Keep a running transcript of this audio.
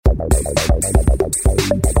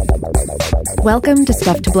Welcome to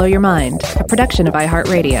Stuff to Blow Your Mind, a production of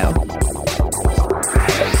iHeartRadio.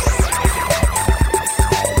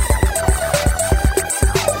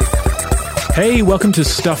 Hey, welcome to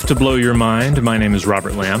Stuff to Blow Your Mind. My name is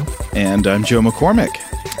Robert Lamb. And I'm Joe McCormick.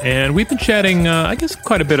 And we've been chatting, I guess,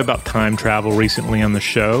 quite a bit about time travel recently on the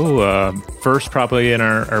show. First, probably in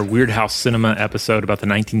our Weird House Cinema episode about the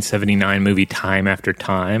 1979 movie Time After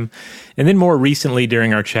Time. And then more recently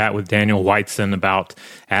during our chat with Daniel Whiteson about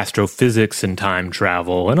astrophysics and time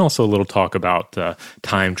travel, and also a little talk about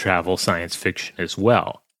time travel science fiction as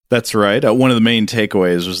well. That's right. One of the main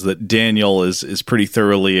takeaways was that Daniel is pretty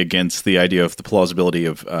thoroughly against the idea of the plausibility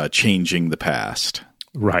of changing the past.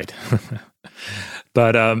 Right.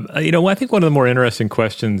 But, I think one of the more interesting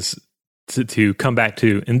questions to come back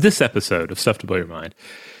to in this episode of Stuff to Blow Your Mind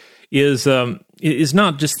is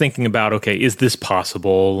not just thinking about, okay, is this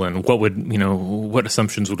possible? And what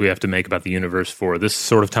assumptions would we have to make about the universe for this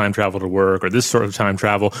sort of time travel to work or this sort of time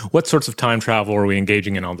travel? What sorts of time travel are we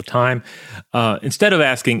engaging in all the time? Instead of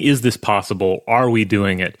asking, is this possible? Are we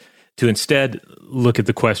doing it? To instead look at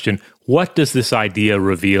the question, what does this idea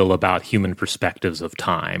reveal about human perspectives of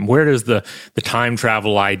time? Where does the time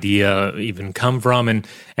travel idea even come from? And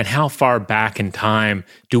how far back in time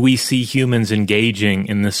do we see humans engaging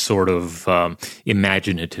in this sort of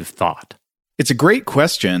imaginative thought? It's a great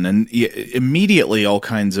question, and immediately all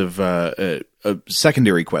kinds of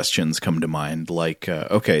secondary questions come to mind, like,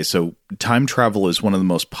 okay, so time travel is one of the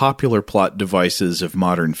most popular plot devices of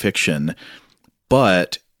modern fiction,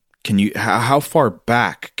 but how far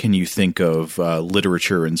back can you think of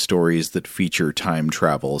literature and stories that feature time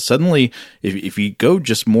travel? Suddenly, if you go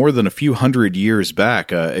just more than a few hundred years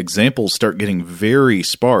back, examples start getting very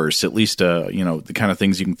sparse, at least, the kind of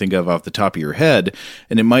things you can think of off the top of your head.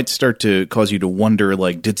 And it might start to cause you to wonder,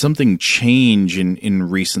 like, did something change in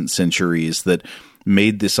recent centuries that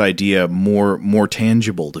made this idea more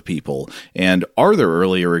tangible to people? And are there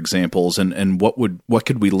earlier examples, and what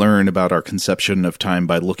could we learn about our conception of time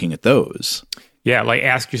by looking at those? Yeah, like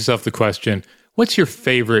ask yourself the question, what's your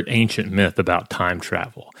favorite ancient myth about time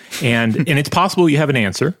travel? And it's possible you have an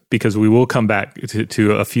answer, because we will come back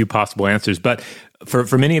to a few possible answers. But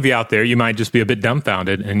for many of you out there, you might just be a bit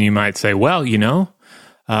dumbfounded, and you might say, well,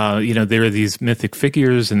 there are these mythic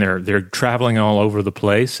figures, and they're traveling all over the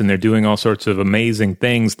place, and they're doing all sorts of amazing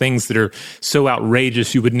things that are so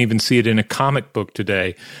outrageous you wouldn't even see it in a comic book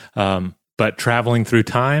today. But traveling through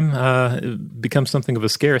time becomes something of a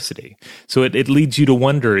scarcity. So it leads you to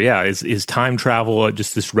wonder, is time travel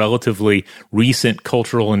just this relatively recent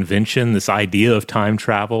cultural invention, this idea of time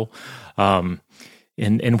travel?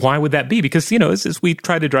 And why would that be? Because, as we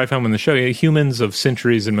try to drive home in the show, humans of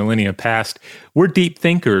centuries and millennia past were deep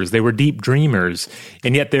thinkers. They were deep dreamers.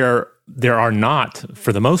 And yet there are not,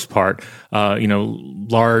 for the most part,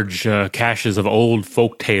 large caches of old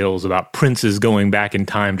folk tales about princes going back in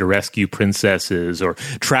time to rescue princesses or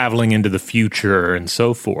traveling into the future and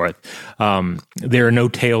so forth. There are no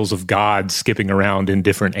tales of gods skipping around in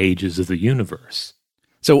different ages of the universe.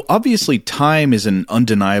 So obviously time is an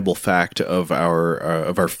undeniable fact of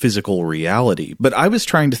our physical reality. But I was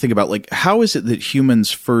trying to think about, like, how is it that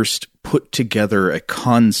humans first put together a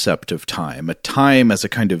concept of time, a time as a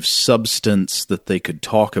kind of substance that they could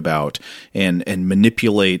talk about and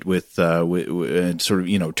manipulate with sort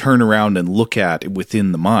of, turn around and look at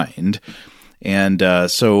within the mind. And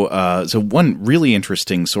so one really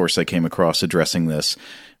interesting source I came across addressing this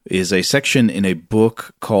is a section in a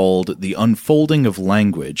book called The Unfolding of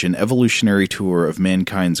Language, an evolutionary tour of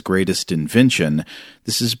mankind's greatest invention.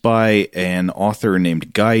 This is by an author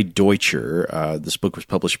named Guy Deutscher. This book was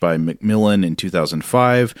published by Macmillan in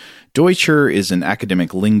 2005. Deutscher is an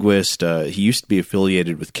academic linguist. He used to be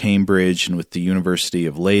affiliated with Cambridge and with the University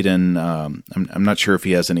of Leiden. I'm not sure if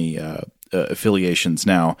he has any affiliations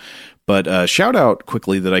now. But shout out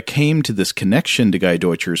quickly that I came to this connection to Guy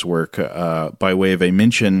Deutscher's work by way of a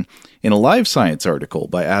mention in a Live Science article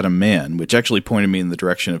by Adam Mann, which actually pointed me in the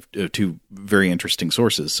direction of two very interesting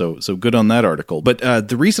sources. So good on that article. But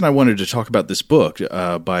the reason I wanted to talk about this book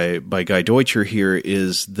by Guy Deutscher here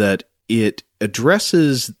is that it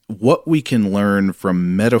addresses what we can learn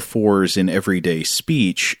from metaphors in everyday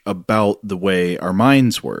speech about the way our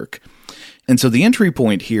minds work. And so the entry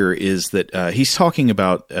point here is that he's talking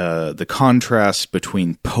about the contrast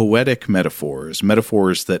between poetic metaphors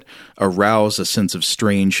that arouse a sense of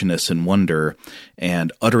strangeness and wonder,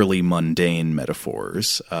 and utterly mundane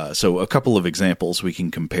metaphors. So a couple of examples we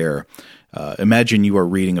can compare. Imagine you are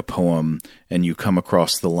reading a poem and you come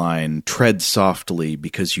across the line, "Tread softly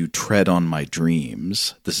because you tread on my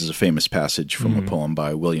dreams." This is a famous passage from a poem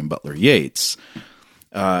by William Butler Yeats.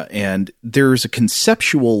 And there's a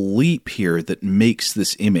conceptual leap here that makes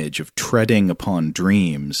this image of treading upon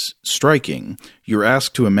dreams striking. You're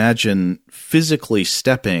asked to imagine physically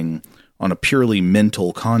stepping on a purely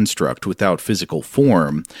mental construct without physical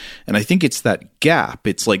form. And I think it's that gap.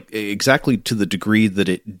 It's like exactly to the degree that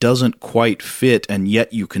it doesn't quite fit, and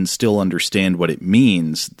yet you can still understand what it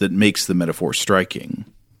means, that makes the metaphor striking.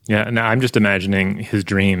 Yeah, now I'm just imagining his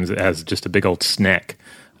dreams as just a big old snack,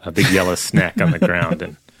 a big yellow snack on the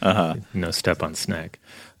ground, and step on snack.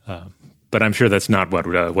 But I'm sure that's not what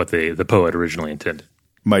the poet originally intended.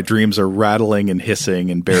 My dreams are rattling and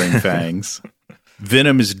hissing and bearing fangs.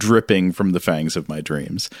 Venom is dripping from the fangs of my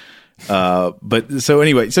dreams. This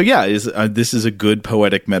is a good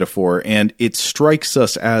poetic metaphor, and it strikes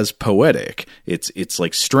us as poetic. It's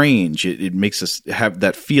like strange. It makes us have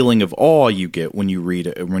that feeling of awe you get when you read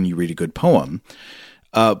a good poem.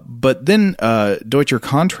 But then Deutscher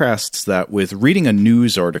contrasts that with reading a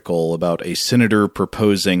news article about a senator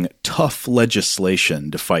proposing tough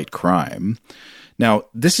legislation to fight crime. Now,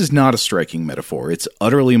 this is not a striking metaphor. It's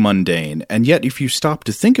utterly mundane, and yet if you stop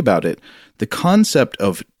to think about it, the concept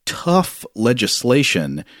of tough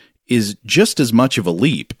legislation is just as much of a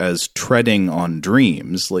leap as treading on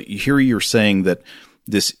dreams. Like, here you're saying that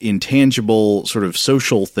this intangible sort of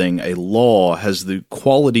social thing, a law, has the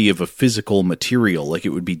quality of a physical material, like it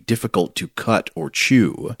would be difficult to cut or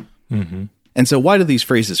chew. Mm-hmm. And so why do these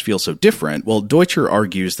phrases feel so different? Well, Deutscher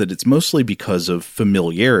argues that it's mostly because of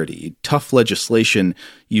familiarity. Tough legislation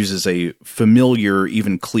uses a familiar,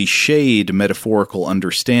 even cliched metaphorical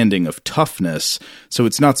understanding of toughness, so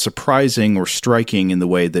it's not surprising or striking in the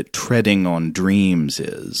way that treading on dreams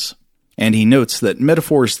is. And he notes that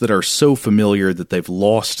metaphors that are so familiar that they've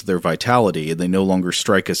lost their vitality and they no longer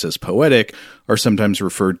strike us as poetic are sometimes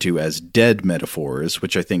referred to as dead metaphors,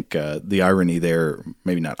 which I think the irony there,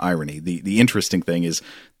 maybe not irony, the interesting thing is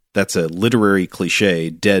that's a literary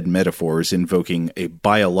cliche, dead metaphors invoking a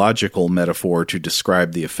biological metaphor to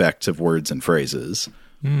describe the effects of words and phrases.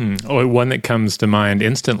 One that comes to mind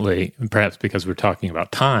instantly, perhaps because we're talking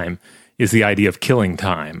about time, is the idea of killing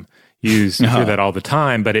time. You hear that all the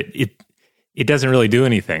time, but it doesn't really do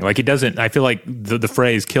anything. Like, it doesn't, I feel like the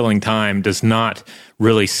phrase killing time does not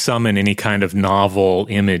really summon any kind of novel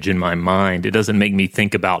image in my mind. It doesn't make me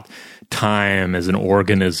think about time as an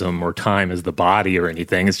organism or time as the body or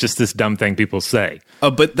anything. It's just this dumb thing people say.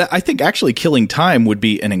 I think actually killing time would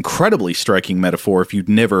be an incredibly striking metaphor if you'd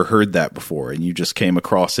never heard that before and you just came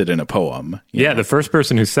across it in a poem. Yeah, the first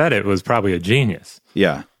person who said it was probably a genius.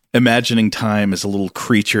 Yeah. Imagining time as a little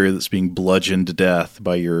creature that's being bludgeoned to death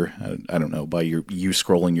by you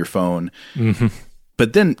scrolling your phone. Mm-hmm.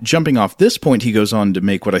 But then jumping off this point, he goes on to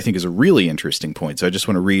make what I think is a really interesting point. So I just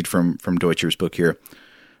want to read from Deutscher's book here.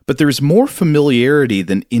 But there's more familiarity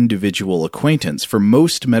than individual acquaintance, for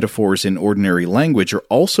most metaphors in ordinary language are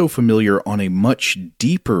also familiar on a much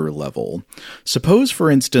deeper level. Suppose,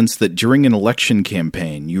 for instance, that during an election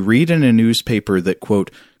campaign, you read in a newspaper that,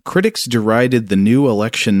 quote, critics derided the new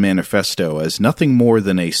election manifesto as nothing more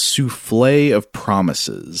than a soufflé of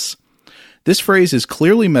promises. This phrase is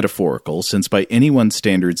clearly metaphorical, since by anyone's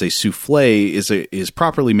standards a soufflé is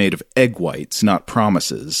properly made of egg whites, not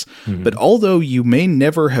promises. Mm-hmm. But although you may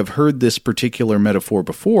never have heard this particular metaphor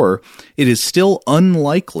before, it is still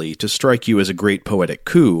unlikely to strike you as a great poetic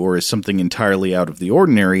coup or as something entirely out of the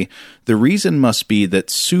ordinary. The reason must be that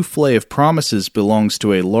soufflé of promises belongs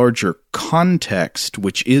to a larger context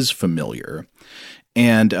which is familiar.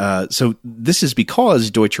 And so this is because,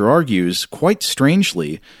 Deutscher argues, quite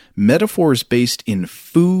strangely, metaphors based in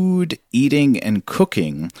food, eating, and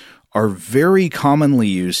cooking are very commonly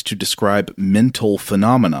used to describe mental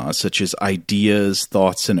phenomena, such as ideas,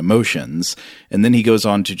 thoughts, and emotions. And then he goes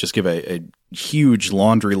on to just give a huge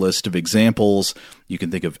laundry list of examples. You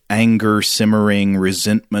can think of anger simmering,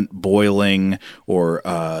 resentment boiling, or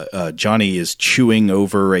Johnny is chewing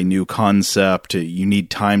over a new concept. You need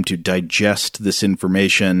time to digest this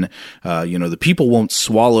information. The people won't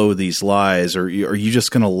swallow these lies. Or are you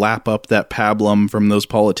just going to lap up that pablum from those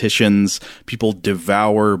politicians? People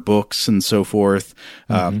devour books and so forth.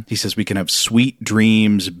 He says we can have sweet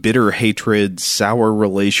dreams, bitter hatred, sour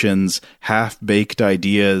relations, half-baked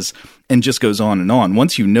ideas, and just goes on and on.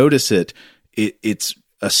 Once you notice it, it's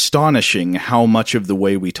astonishing how much of the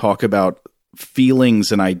way we talk about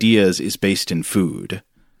feelings and ideas is based in food.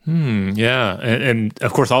 Yeah, and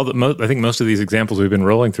of course, I think most of these examples we've been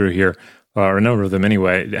rolling through here, or a number of them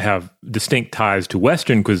anyway, have distinct ties to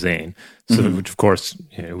Western cuisine. So, which of course,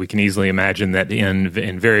 we can easily imagine that in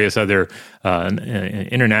various other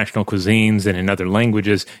international cuisines and in other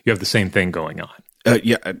languages, you have the same thing going on.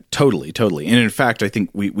 Yeah, totally. And in fact, I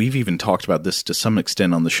think we've even talked about this to some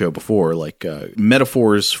extent on the show before, like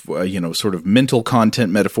metaphors, sort of mental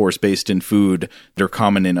content metaphors based in food that are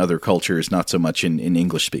common in other cultures, not so much in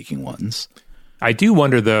English-speaking ones. I do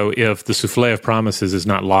wonder, though, if the souffle of promises is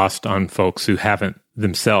not lost on folks who haven't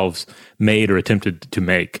themselves made or attempted to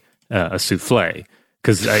make a souffle.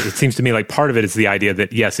 Because it seems to me like part of it is the idea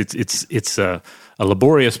that, yes, it's a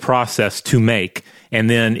laborious process to make, and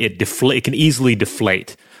then it can easily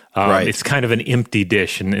deflate. Right. It's kind of an empty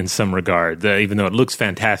dish in some regard. Even though it looks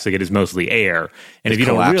fantastic, it is mostly air. And if you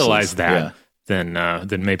don't realize that, then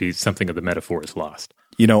maybe something of the metaphor is lost.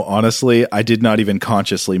 Honestly, I did not even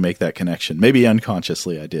consciously make that connection. Maybe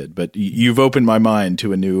unconsciously I did, but you've opened my mind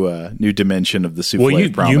to a new dimension of the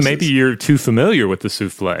souffle promises. Maybe you're too familiar with the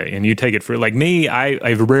souffle, and you take it for, like me,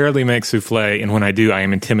 I rarely make souffle, and when I do, I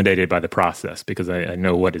am intimidated by the process because I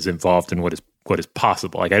know what is involved and what is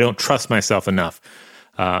possible. Like, I don't trust myself enough,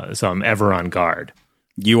 so I'm ever on guard.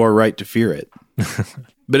 You are right to fear it.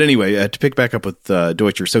 But anyway, to pick back up with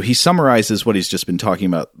Deutscher, so he summarizes what he's just been talking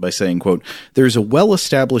about by saying, quote, "There's a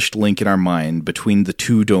well-established link in our mind between the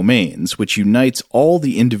two domains, which unites all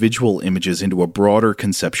the individual images into a broader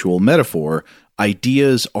conceptual metaphor.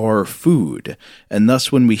 Ideas are food. And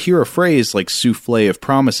thus, when we hear a phrase like souffle of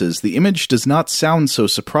promises, the image does not sound so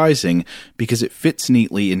surprising because it fits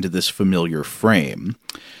neatly into this familiar frame."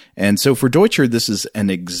 And so for Deutscher, this is an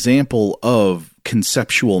example of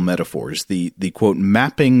conceptual metaphors, the quote,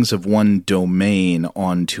 mappings of one domain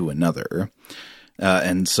onto another.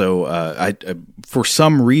 And so I for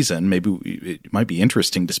some reason, maybe it might be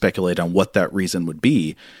interesting to speculate on what that reason would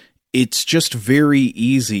be. It's just very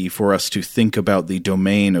easy for us to think about the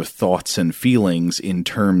domain of thoughts and feelings in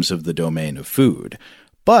terms of the domain of food.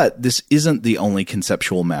 But this isn't the only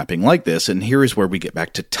conceptual mapping like this, and here is where we get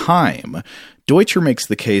back to time. Deutscher makes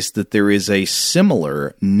the case that there is a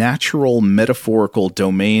similar natural metaphorical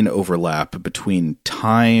domain overlap between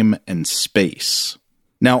time and space.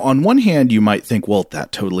 Now, on one hand, you might think, well,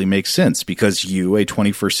 that totally makes sense, because you, a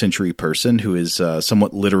 21st century person who is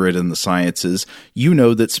somewhat literate in the sciences, you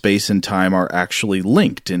know that space and time are actually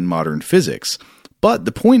linked in modern physics. But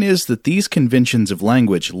the point is that these conventions of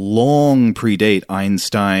language long predate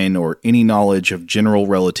Einstein or any knowledge of general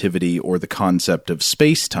relativity or the concept of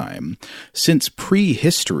space-time. Since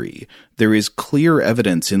prehistory, there is clear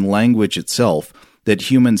evidence in language itself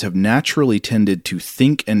that humans have naturally tended to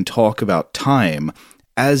think and talk about time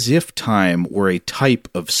as if time were a type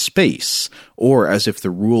of space, or as if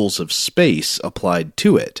the rules of space applied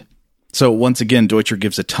to it. So once again, Deutscher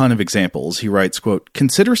gives a ton of examples. He writes, quote,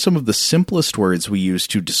 "Consider some of the simplest words we use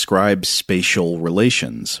to describe spatial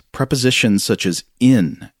relations. Prepositions such as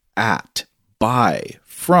in, at, by,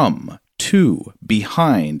 from, to,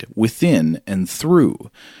 behind, within, and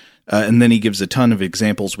through." And then he gives a ton of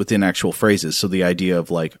examples within actual phrases. So the idea of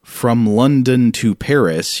like, from London to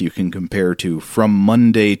Paris, you can compare to from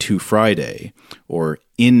Monday to Friday, or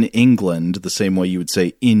in England, the same way you would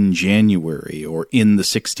say in January, or in the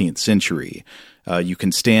 16th century. You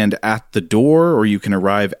can stand at the door, or you can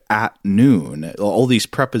arrive at noon. All these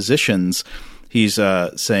prepositions, he's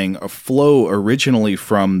saying, flow originally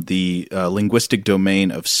from the linguistic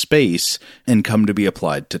domain of space and come to be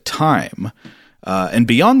applied to time. And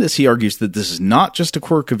beyond this, he argues that this is not just a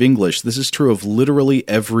quirk of English. This is true of literally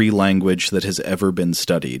every language that has ever been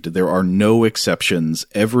studied. There are no exceptions.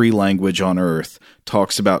 Every language on Earth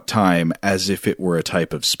talks about time as if it were a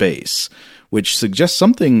type of space, which suggests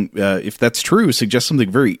something, if that's true, suggests something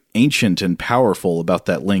very ancient and powerful about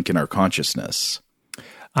that link in our consciousness.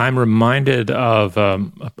 I'm reminded of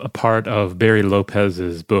a part of Barry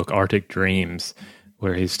Lopez's book, Arctic Dreams,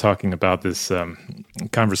 where he's talking about this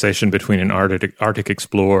conversation between an Arctic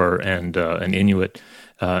explorer and an Inuit,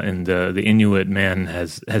 and the Inuit man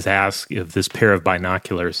has asked if this pair of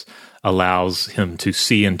binoculars allows him to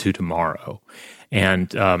see into tomorrow,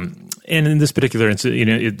 and in this particular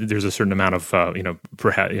instance, there's a certain amount of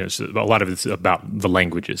perhaps a lot of it's about the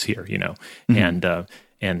languages here, mm-hmm.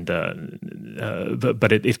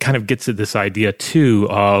 But it kind of gets at this idea too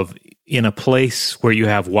of, in a place where you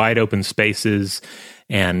have wide open spaces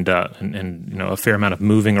and a fair amount of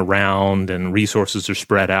moving around and resources are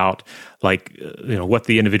spread out, like what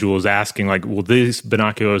the individual is asking, like, will these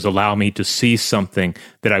binoculars allow me to see something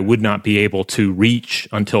that I would not be able to reach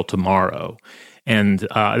until tomorrow? And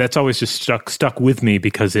that's always just stuck with me,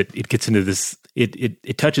 because it gets into this,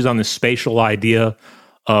 it touches on this spatial idea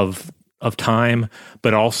of time,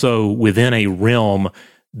 but also within a realm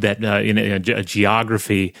that in a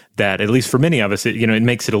geography that, at least for many of us, it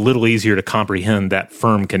makes it a little easier to comprehend that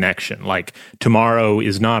firm connection. Like, tomorrow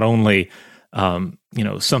is not only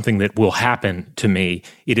something that will happen to me.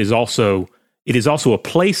 It is also a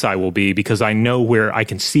place I will be, because I know where I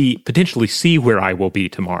can potentially see where I will be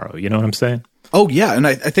tomorrow. You know what I'm saying? Oh, yeah. And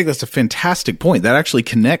I think that's a fantastic point. That actually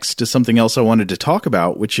connects to something else I wanted to talk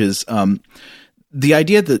about, which is the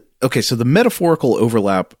idea that, okay, so the metaphorical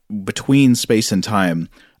overlap between space and time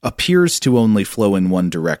appears to only flow in one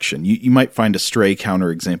direction. You might find a stray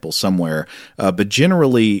counterexample somewhere, but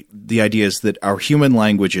generally the idea is that our human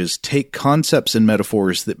languages take concepts and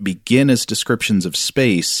metaphors that begin as descriptions of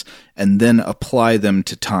space and then apply them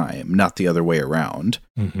to time, not the other way around.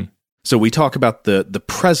 Mm-hmm. So we talk about the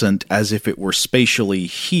present as if it were spatially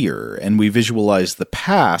here, and we visualize the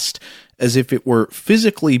past as if it were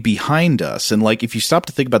physically behind us. And like, if you stop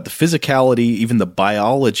to think about the physicality, even the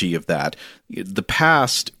biology of that, the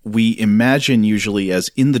past we imagine usually as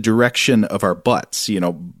in the direction of our butts,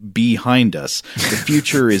 behind us. The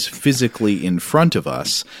future is physically in front of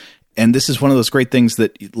us. And this is one of those great things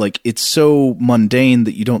that, like, it's so mundane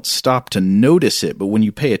that you don't stop to notice it. But when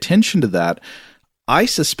you pay attention to that, I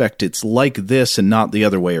suspect it's like this and not the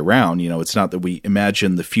other way around. It's not that we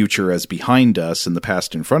imagine the future as behind us and the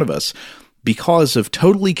past in front of us, because of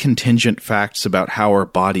totally contingent facts about how our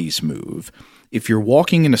bodies move. If you're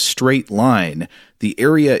walking in a straight line, the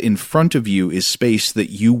area in front of you is space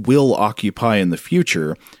that you will occupy in the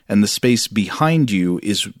future, and the space behind you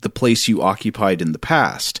is the place you occupied in the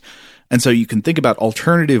past. And so you can think about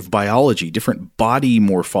alternative biology, different body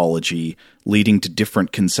morphology leading to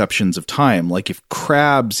different conceptions of time. Like if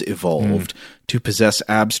crabs evolved to possess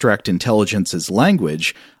abstract intelligence as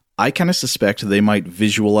language, I kind of suspect they might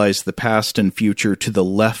visualize the past and future to the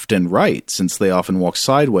left and right, since they often walk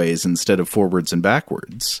sideways instead of forwards and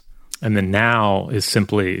backwards. And the now is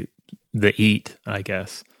simply the eat, I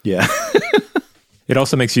guess. Yeah. It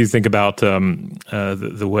also makes you think about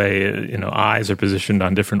the way eyes are positioned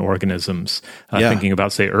on different organisms. Thinking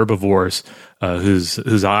about, say, herbivores,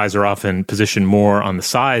 whose eyes are often positioned more on the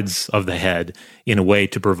sides of the head in a way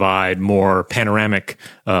to provide more panoramic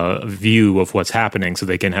view of what's happening, so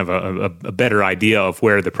they can have a better idea of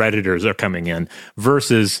where the predators are coming in,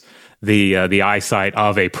 versus the eyesight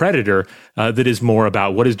of a predator that is more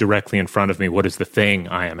about what is directly in front of me, what is the thing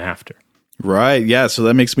I am after. Right. Yeah. So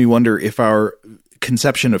that makes me wonder if our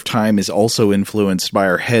conception of time is also influenced by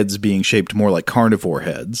our heads being shaped more like carnivore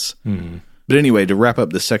heads. Mm-hmm. But anyway, to wrap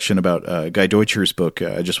up this section about Guy Deutscher's book,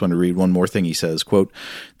 I just want to read one more thing he says. Quote,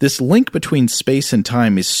 "This link between space and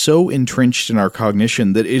time is so entrenched in our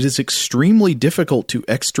cognition that it is extremely difficult to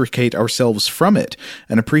extricate ourselves from it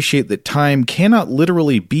and appreciate that time cannot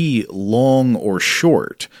literally be long or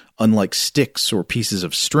short, unlike sticks or pieces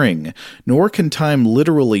of string, nor can time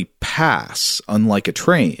literally pass, unlike a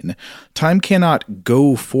train. Time cannot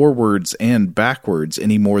go forwards and backwards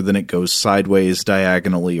any more than it goes sideways,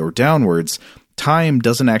 diagonally, or downwards. Time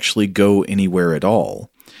doesn't actually go anywhere at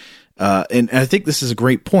all." And I think this is a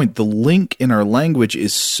great point. The link in our language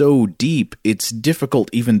is so deep, it's difficult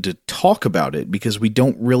even to talk about it, because we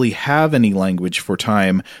don't really have any language for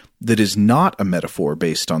time that is not a metaphor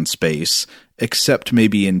based on space, except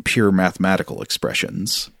maybe in pure mathematical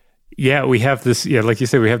expressions. Yeah, we have this. Yeah, like you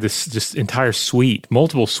said, we have this just entire suite,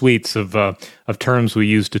 multiple suites of terms we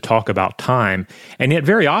use to talk about time, and yet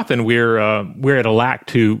very often we're at a lack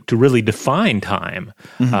to really define time.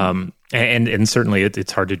 Mm-hmm. And certainly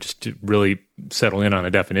it's hard to really settle in on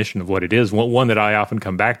a definition of what it is. One that I often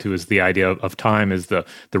come back to is the idea of time as the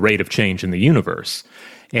rate of change in the universe.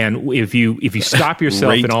 And if you stop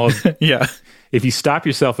yourself in all of if you stop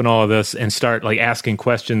yourself in all of this and start like asking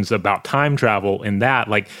questions about time travel in that,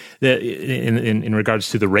 like in regards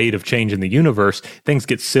to the rate of change in the universe, things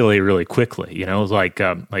get silly really quickly. It's like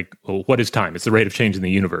well, what is time? It's the rate of change in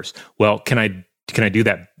the universe. Well, can I do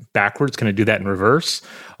that backwards? Can I do that in reverse?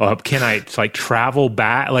 Can I travel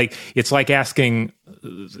back? Like it's like asking.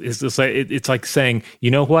 It's like saying, you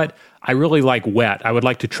know what? I really like wet. I would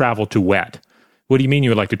like to travel to wet. What do you mean you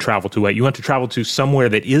would like to travel to wet? You want to travel to somewhere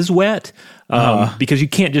that is wet? Because you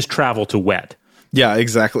can't just travel to wet. Yeah,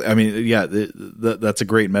 exactly. I mean, yeah, that's a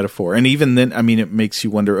great metaphor. And even then, I mean, it makes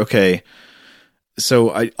you wonder, okay, so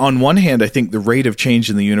on one hand, I think the rate of change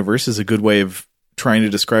in the universe is a good way of trying to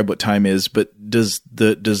describe what time is, but does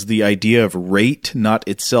the idea of rate not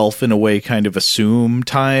itself in a way kind of assume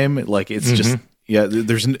time? Like it's just, yeah,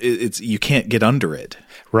 you can't get under it.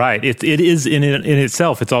 Right. It is in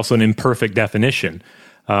itself. It's also an imperfect definition.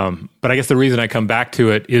 But I guess the reason I come back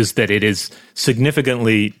to it is that it is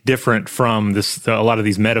significantly different from a lot of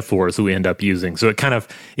these metaphors that we end up using. So it kind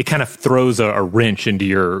of throws a wrench into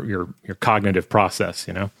your cognitive process.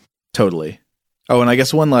 Totally. Oh, and I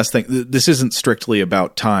guess one last thing. This isn't strictly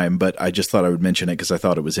about time, but I just thought I would mention it because I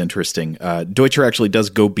thought it was interesting. Deutscher actually does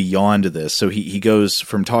go beyond this. So he goes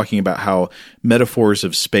from talking about how metaphors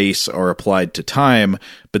of space are applied to time,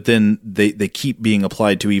 but then they keep being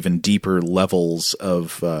applied to even deeper levels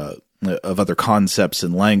of other concepts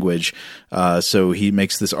in language. So he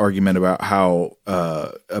makes this argument about how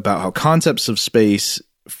concepts of space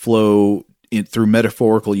flow through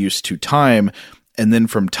metaphorical use to time, and then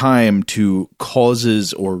from time to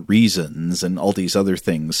causes or reasons and all these other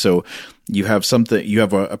things. So you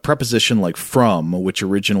have a preposition like from, which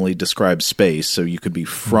originally describes space. So you could be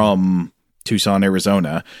from Tucson,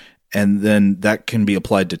 Arizona, and then that can be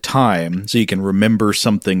applied to time. So you can remember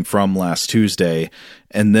something from last Tuesday,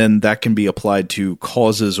 and then that can be applied to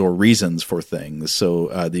causes or reasons for things.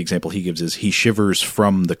 So the example he gives is he shivers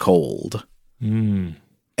from the cold.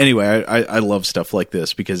 Anyway, I love stuff like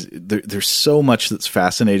this because there's so much that's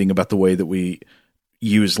fascinating about the way that we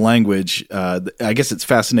use language. I guess it's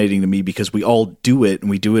fascinating to me because we all do it, and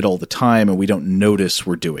we do it all the time, and we don't notice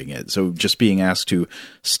we're doing it. So just being asked to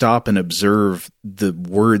stop and observe the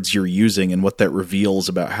words you're using and what that reveals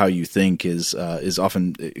about how you think is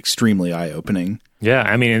often extremely eye-opening. Yeah,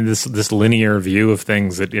 I mean, in this linear view of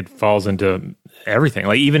things, it falls into everything.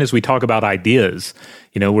 Like even as we talk about ideas,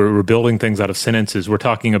 we're building things out of sentences. We're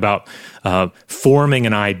talking about forming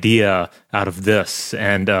an idea out of this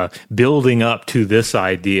and building up to this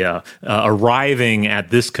idea, arriving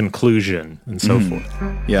at this conclusion, and so forth.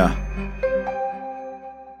 Yeah.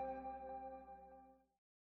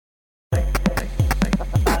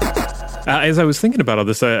 As I was thinking about all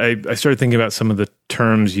this, I started thinking about some of the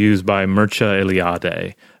terms used by Mircea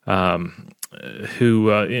Eliade,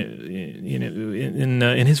 who,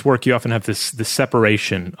 in his work, you often have this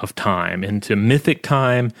separation of time into mythic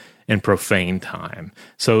time and profane time.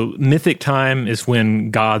 So mythic time is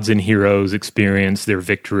when gods and heroes experience their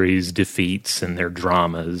victories, defeats, and their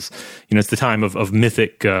dramas. It's the time of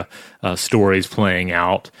mythic stories playing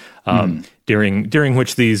out. During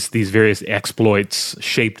which these various exploits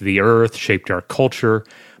shaped the earth, shaped our culture.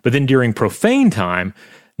 But then during profane time,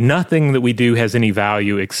 nothing that we do has any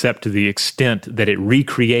value except to the extent that it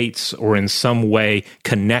recreates or in some way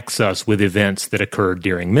connects us with events that occurred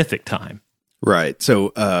during mythic time. Right. So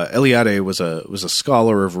Eliade was a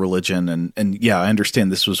scholar of religion, and yeah, I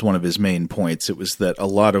understand this was one of his main points. It was that a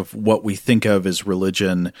lot of what we think of as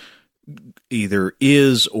religion either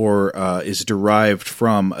is or is derived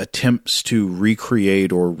from attempts to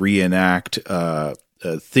recreate or reenact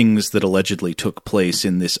things that allegedly took place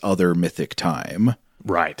in this other mythic time.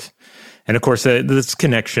 Right. And of course, this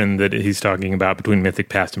connection that he's talking about between mythic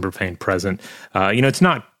past and profane present, it's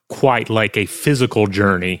not quite like a physical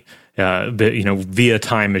journey, via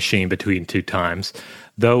time machine between two times.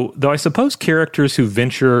 Though I suppose characters who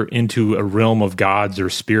venture into a realm of gods or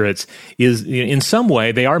spirits is, in some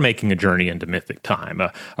way, they are making a journey into mythic time,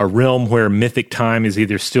 a realm where mythic time is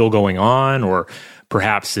either still going on or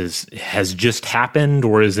perhaps has just happened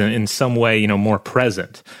or is in some way, more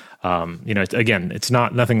present. Again, it's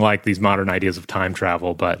nothing like these modern ideas of time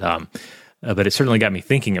travel, but it certainly got me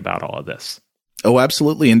thinking about all of this. Oh,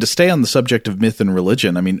 absolutely. And to stay on the subject of myth and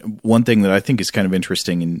religion, I mean, one thing that I think is kind of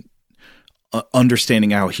interesting in understanding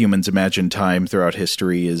how humans imagine time throughout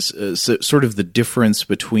history is sort of the difference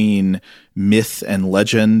between myth and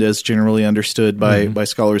legend as generally understood by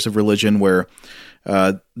scholars of religion, where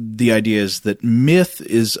the idea is that myth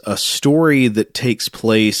is a story that takes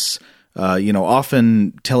place,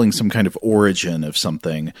 often telling some kind of origin of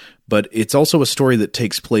something, but it's also a story that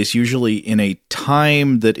takes place usually in a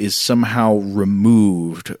time that is somehow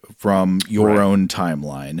removed from your own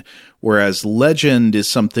timeline. Whereas legend is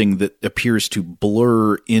something that appears to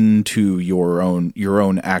blur into your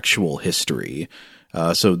own actual history.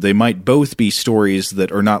 So they might both be stories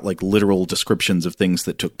that are not like literal descriptions of things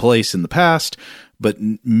that took place in the past, but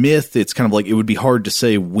myth, it's kind of like it would be hard to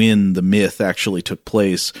say when the myth actually took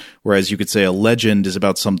place, whereas you could say a legend is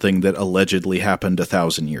about something that allegedly happened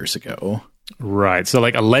 1,000 years ago. Right. So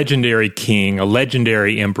like a legendary king, a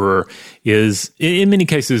legendary emperor is, in many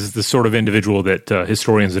cases, the sort of individual that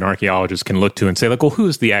historians and archaeologists can look to and say, like, well, who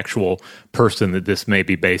is the actual person that this may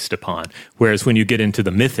be based upon? Whereas when you get into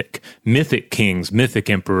the mythic kings, mythic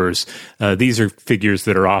emperors, these are figures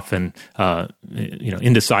that are often,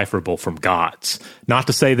 indecipherable from gods. Not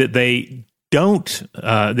to say that they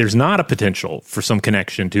there's not a potential for some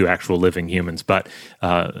connection to actual living humans, but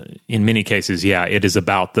in many cases, yeah, it is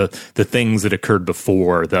about the things that occurred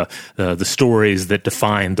before, the stories that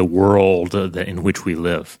define the world in which we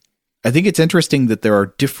live. I think it's interesting that there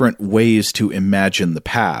are different ways to imagine the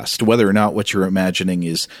past. Whether or not what you're imagining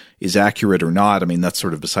is accurate or not, I mean, that's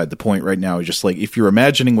sort of beside the point right now. Just like if you're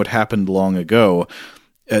imagining what happened long ago,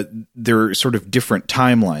 there are sort of different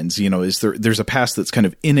timelines. You know, there's a past that's kind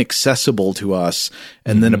of inaccessible to us,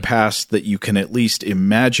 and then a past that you can at least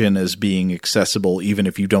imagine as being accessible, even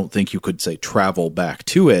if you don't think you could, say, travel back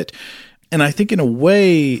to it. And I think in a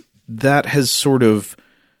way that has sort of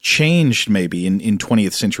changed maybe in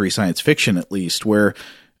 20th century science fiction, at least, where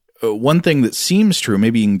one thing that seems true,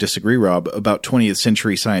 maybe you can disagree, Rob, about 20th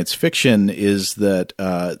century science fiction is that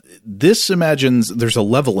this imagines there's a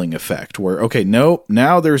leveling effect where, okay, no,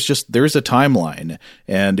 now there's a timeline.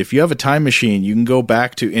 And if you have a time machine, you can go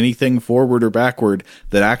back to anything forward or backward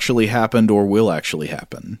that actually happened or will actually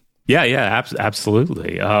happen. Yeah,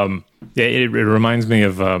 absolutely. It reminds me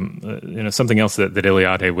of something else that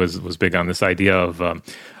Eliade was big on, this idea of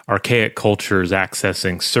archaic cultures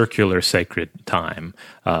accessing circular sacred time,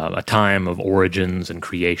 a time of origins and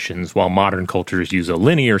creations, while modern cultures use a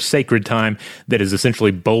linear sacred time that is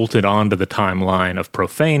essentially bolted onto the timeline of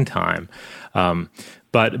profane time.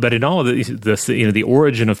 But in all of this, the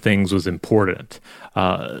origin of things was important.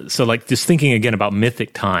 So, like, just thinking again about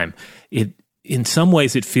mythic time, in some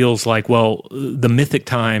ways it feels like, well, the mythic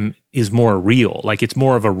time is more real. Like, it's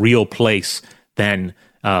more of a real place than,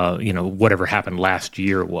 whatever happened last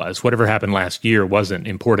year was. Whatever happened last year wasn't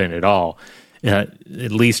important at all, at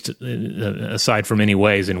least aside from any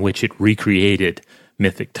ways in which it recreated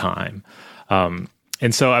mythic time. And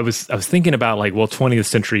so I was thinking about, like, well, 20th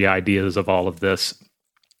century ideas of all of this.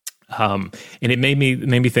 And it made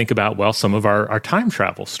me think about, well, some of our time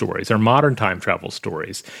travel stories, our modern time travel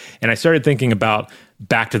stories. And I started thinking about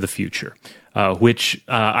Back to the Future, which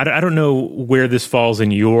I don't know where this falls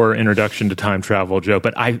in your introduction to time travel, Joe,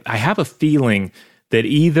 but I have a feeling that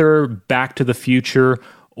either Back to the Future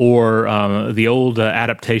or the old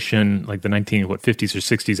adaptation, like the 50s or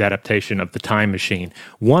 60s adaptation of The Time Machine,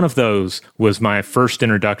 one of those was my first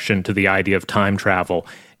introduction to the idea of time travel,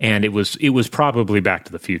 and it was probably Back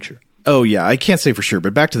to the Future. Oh, yeah. I can't say for sure,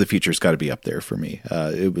 but Back to the Future's got to be up there for me.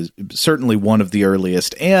 It was certainly one of the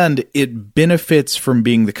earliest, and it benefits from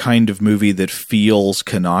being the kind of movie that feels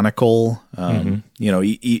canonical.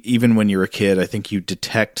 Even when you're a kid, I think you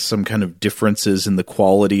detect some kind of differences in the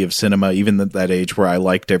quality of cinema, even at that age where I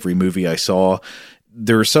liked every movie I saw.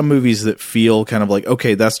 There are some movies that feel kind of like,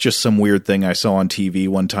 okay, that's just some weird thing I saw on TV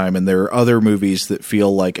one time. And there are other movies that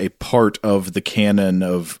feel like a part of the canon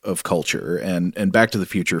of culture. And Back to the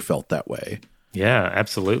Future felt that way. Yeah,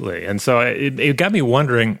 absolutely. And so it got me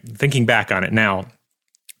wondering, thinking back on it now,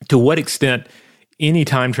 to what extent any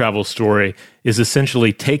time travel story is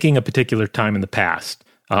essentially taking a particular time in the past.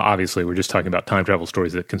 Obviously, we're just talking about time travel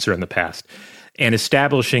stories that concern the past, and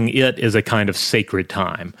establishing it as a kind of sacred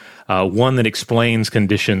time, one that explains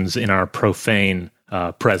conditions in our profane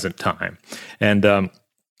present time. And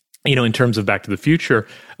in terms of Back to the Future,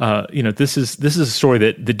 this is a story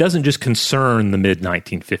that doesn't just concern the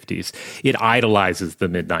mid-1950s. It idolizes the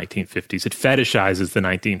mid-1950s. It fetishizes the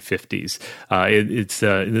 1950s.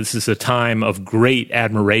 This is a time of great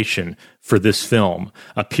admiration for this film,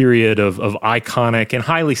 a period of iconic and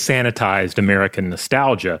highly sanitized American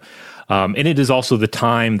nostalgia. And it is also the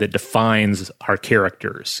time that defines our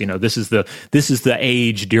characters. This is the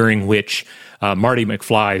age during which Marty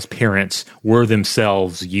McFly's parents were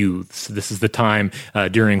themselves youths. This is the time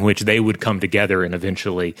during which they would come together and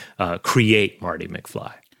eventually create Marty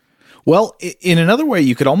McFly. Well, in another way,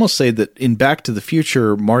 you could almost say that in Back to the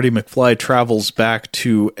Future, Marty McFly travels back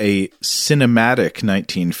to a cinematic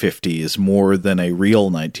 1950s more than a real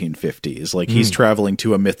 1950s. Like, he's traveling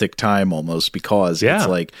to a mythic time almost, because it's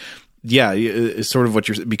like, yeah, it's sort of what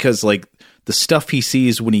you're, because like the stuff he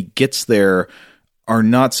sees when he gets there are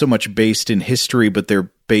not so much based in history, but they're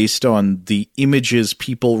based on the images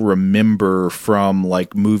people remember from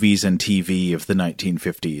like movies and TV of the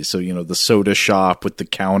 1950s. So, the soda shop with the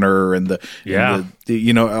counter and the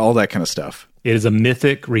all that kind of stuff. It is a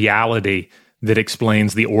mythic reality that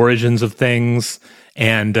explains the origins of things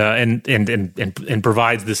and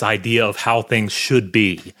provides this idea of how things should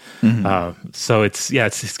be. So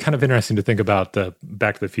it's kind of interesting to think about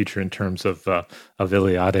Back to the Future in terms of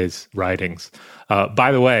Eliade's writings.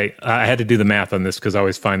 By the way, I had to do the math on this because I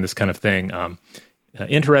always find this kind of thing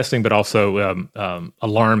interesting, but also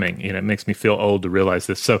alarming. It makes me feel old to realize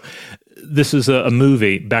this. So this is a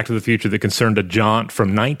movie, Back to the Future, that concerned a jaunt from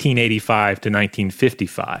 1985 to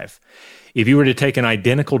 1955. If you were to take an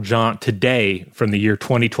identical jaunt today from the year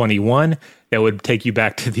 2021, that would take you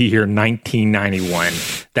back to the year 1991.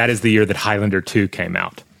 That is the year that Highlander 2 came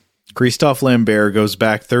out. Christophe Lambert goes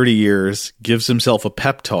back 30 years, gives himself a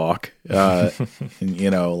pep talk, and,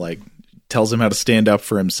 tells him how to stand up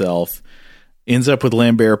for himself. Ends up with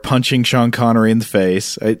Lambert punching Sean Connery in the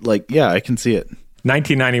face. I can see it.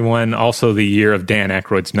 1991, also the year of Dan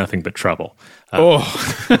Aykroyd's Nothing But Trouble. A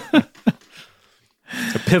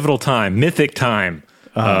pivotal time, mythic time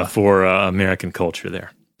for American culture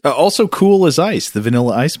there. Also Cool as Ice, the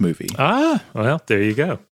Vanilla Ice movie. Well, there you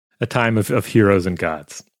go. A time of heroes and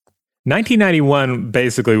gods. 1991,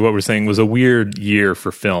 basically what we're saying, was a weird year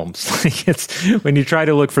for films. It's when you try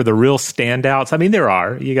to look for the real standouts. I mean, there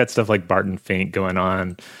are. You got stuff like Barton Fink going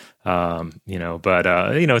on,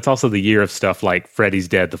 it's also the year of stuff like Freddy's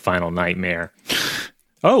Dead, The Final Nightmare.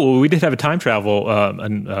 Oh, well, we did have a time travel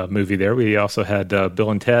movie there. We also had Bill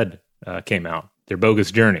and Ted came out. Their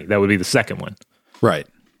Bogus Journey. That would be the second one. Right.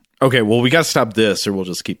 Okay, well, we got to stop this or we'll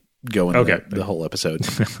just keep going the whole episode.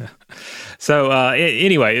 So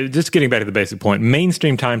anyway, just getting back to the basic point,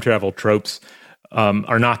 mainstream time travel tropes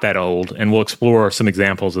are not that old, and we'll explore some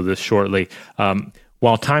examples of this shortly.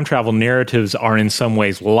 While time travel narratives are in some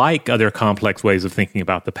ways like other complex ways of thinking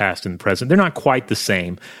about the past and the present, they're not quite the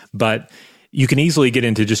same, but you can easily get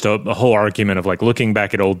into just a whole argument of like looking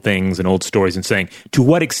back at old things and old stories and saying, to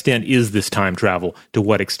what extent is this time travel? To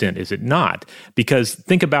what extent is it not? Because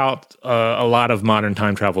think about a lot of modern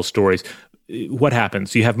time travel stories. What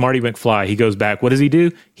happens? You have Marty McFly. He goes back. What does he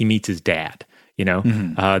do? He meets his dad.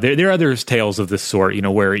 There are other tales of this sort,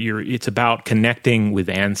 where it's about connecting with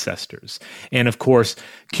ancestors. And of course,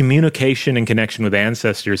 communication and connection with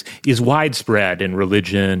ancestors is widespread in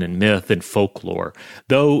religion and myth and folklore,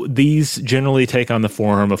 though these generally take on the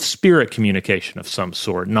form of spirit communication of some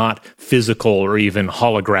sort, not physical or even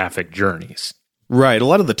holographic journeys. Right. A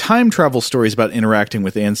lot of the time travel stories about interacting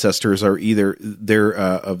with ancestors are either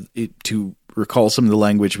to recall some of the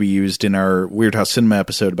language we used in our Weird House Cinema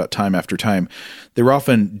episode about Time After Time. They're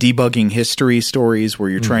often debugging history stories where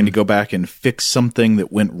you're trying to go back and fix something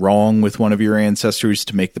that went wrong with one of your ancestors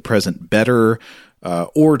to make the present better,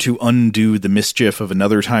 or to undo the mischief of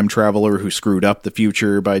another time traveler who screwed up the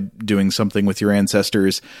future by doing something with your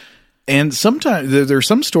ancestors. And sometimes there are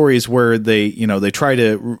some stories where they try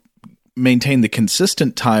to maintain the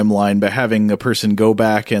consistent timeline by having a person go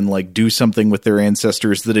back and do something with their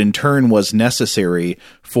ancestors that in turn was necessary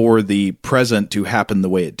for the present to happen the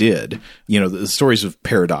way it did. The stories of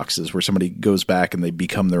paradoxes where somebody goes back and they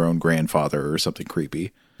become their own grandfather or something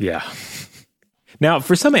creepy. Yeah. Now,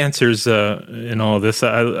 for some answers in all of this,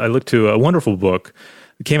 I looked to a wonderful book.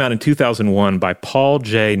 It came out in 2001 by Paul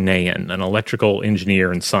J. Nahan, an electrical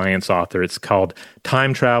engineer and science author. It's called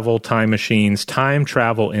Time Travel, Time Machines, Time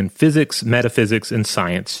Travel in Physics, Metaphysics, and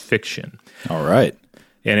Science Fiction. All right.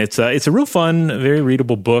 And it's a real fun, very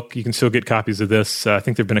readable book. You can still get copies of this. I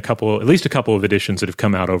think there have been at least a couple of editions that have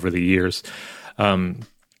come out over the years.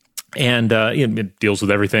 It deals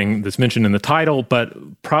with everything that's mentioned in the title, but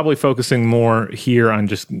probably focusing more here on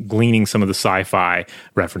just gleaning some of the sci-fi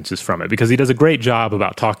references from it, because he does a great job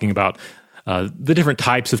about talking about the different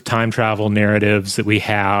types of time travel narratives that we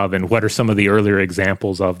have and what are some of the earlier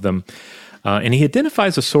examples of them. And he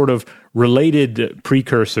identifies a sort of related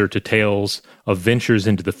precursor to tales of ventures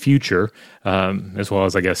into the future, as well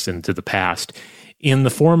as, I guess, into the past, in the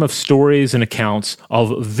form of stories and accounts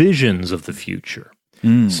of visions of the future.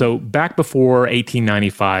 So back before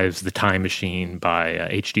 1895's The Time Machine by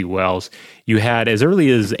H.G. Wells, you had as early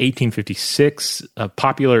as 1856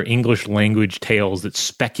 popular English language tales that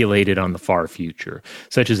speculated on the far future,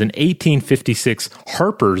 such as an 1856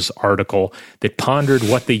 Harper's article that pondered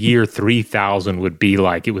what the year 3000 would be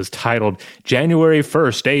like. It was titled January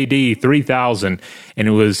 1st, A.D. 3000, and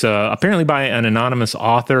it was apparently by an anonymous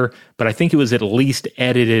author, but I think it was at least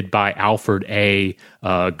edited by Alfred A.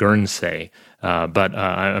 Guernsey. But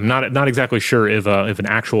I'm not exactly sure if an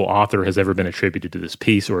actual author has ever been attributed to this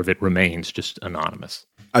piece or if it remains just anonymous.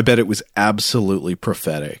 I bet it was absolutely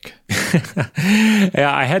prophetic.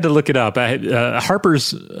 Yeah, I had to look it up.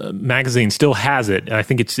 Harper's Magazine still has it. I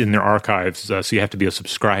think it's in their archives, so you have to be a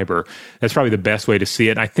subscriber. That's probably the best way to see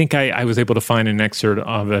it. I think I was able to find an excerpt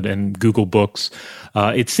of it in Google Books.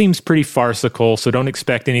 It seems pretty farcical, so don't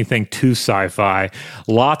expect anything too sci-fi.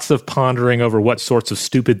 Lots of pondering over what sorts of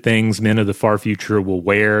stupid things men of the far future will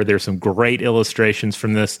wear. There's some great illustrations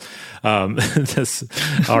from this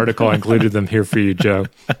article. I included them here for you, Joe.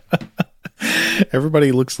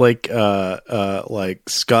 Everybody looks like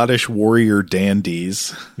Scottish warrior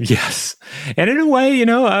dandies. Yes, and in a way,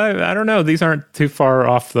 I don't know. These aren't too far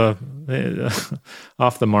off the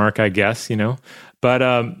mark, I guess. But,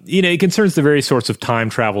 it concerns the very sorts of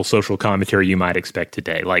time travel social commentary you might expect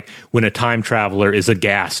today, like when a time traveler is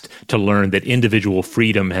aghast to learn that individual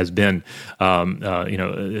freedom has been,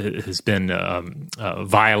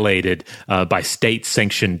 violated by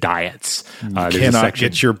state-sanctioned diets. Cannot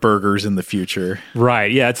get your burgers in the future.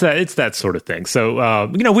 Right. Yeah, it's that sort of thing. So,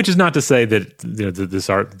 which is not to say that this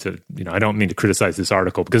art, I don't mean to criticize this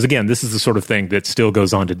article, because again, this is the sort of thing that still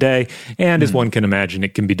goes on today. And as one can imagine,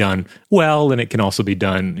 it can be done well, and it can also be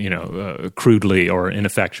done, crudely or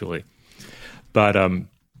ineffectually. But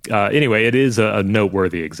anyway, it is a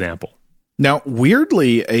noteworthy example. Now,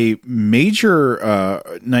 weirdly, a major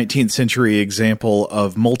 19th century example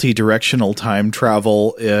of multi-directional time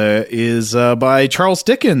travel is by Charles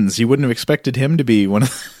Dickens. You wouldn't have expected him to be one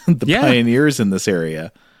of the pioneers in this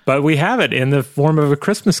area. But we have it in the form of A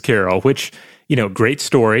Christmas Carol, which... great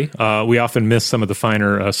story. We often miss some of the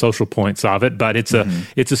finer social points of it, but it's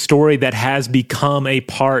a story that has become a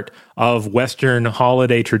part of Western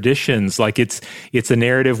holiday traditions. Like it's a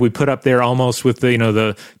narrative we put up there almost with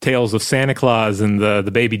the tales of Santa Claus and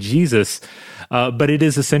the baby Jesus, but it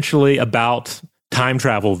is essentially about time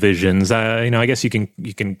travel visions. I guess you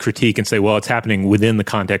can critique and say, well, it's happening within the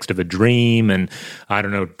context of a dream, and I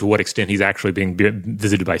don't know to what extent he's actually being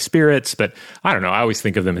visited by spirits, but I don't know. I always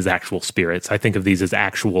think of them as actual spirits. I think of these as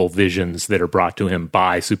actual visions that are brought to him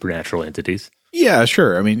by supernatural entities. Yeah,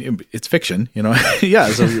 sure. I mean, it's fiction, Yeah,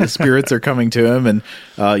 so the spirits are coming to him, and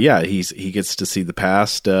he gets to see the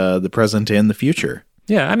past, the present, and the future.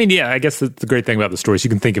 Yeah, I guess the great thing about the story is you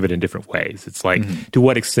can think of it in different ways. It's like, to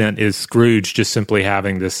what extent is Scrooge just simply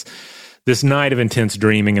having this night of intense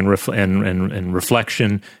dreaming and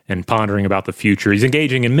reflection and pondering about the future? He's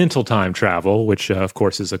engaging in mental time travel, which of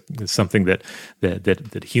course is something that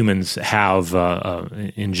humans have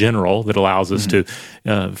in general, that allows us to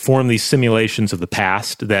form these simulations of the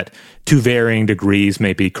past that to varying degrees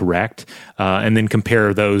may be correct, and then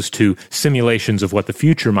compare those to simulations of what the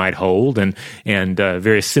future might hold, and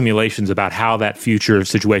various simulations about how that future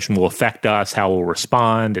situation will affect us, how we'll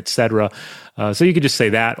respond, etc. So you could just say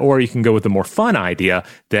that, or you can go with the more fun idea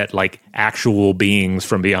that like actual beings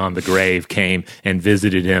from beyond the grave came and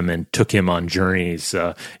visited him and took him on journeys,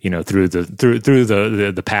 through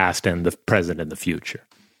the past and the present and the future.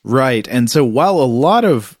 Right. And so while a lot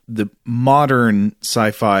of the modern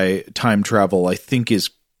sci-fi time travel, I think, is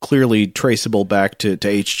clearly traceable back to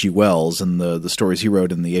H.G. Wells and the stories he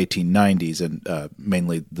wrote in the 1890s, and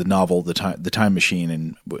mainly the novel The Time Machine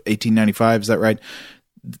in 1895, is that right?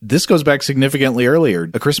 This goes back significantly earlier.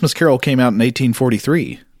 A Christmas Carol came out in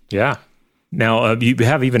 1843. Yeah. Now, you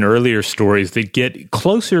have even earlier stories that get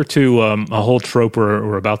closer to a whole trope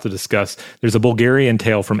we're about to discuss. There's a Bulgarian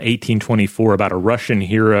tale from 1824 about a Russian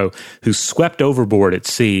hero who's swept overboard at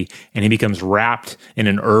sea, and he becomes wrapped in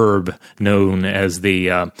an herb known as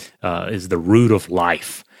the root of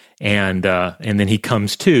life. And then he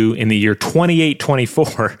comes to in the year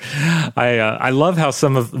 2824. I love how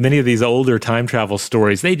many of these older time travel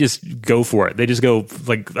stories, they just go for it. They just go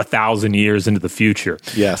like 1,000 years into the future.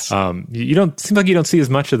 Yes. Seems like you don't see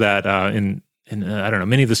as much of that in I don't know,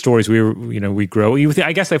 many of the stories we grow.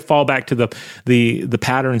 I guess they fall back to the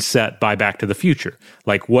pattern set by Back to the Future.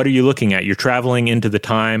 Like, what are you looking at? You're traveling into the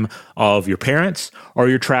time of your parents, or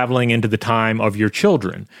you're traveling into the time of your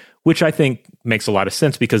children, which I think makes a lot of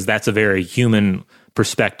sense because that's a very human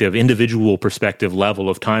perspective, individual perspective level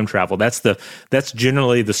of time travel. That's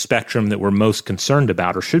generally the spectrum that we're most concerned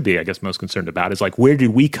about, or should be, I guess, most concerned about, is like, where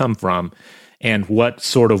did we come from and what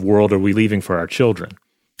sort of world are we leaving for our children?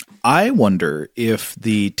 I wonder if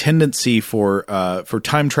the tendency for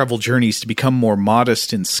time travel journeys to become more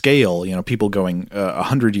modest in scale, people going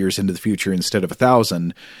 100 years into the future instead of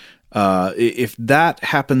 1,000, if that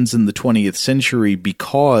happens in the 20th century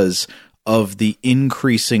because of the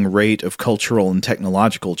increasing rate of cultural and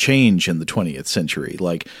technological change in the 20th century,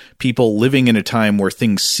 like people living in a time where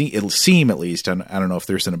things seem at least, and I don't know if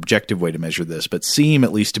there's an objective way to measure this, but seem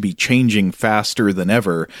at least to be changing faster than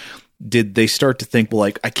ever. Did they start to think, well,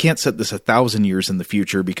 like, I can't set this 1,000 years in the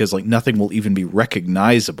future because like nothing will even be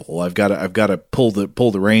recognizable. I've got to pull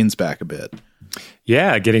the reins back a bit.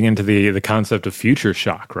 Yeah, getting into the concept of future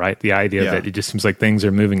shock, right? The idea that it just seems like things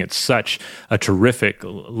are moving at such a terrific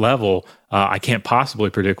level. I can't possibly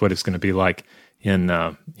predict what it's going to be like in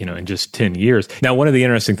just 10 years. Now, one of the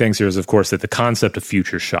interesting things here is, of course, that the concept of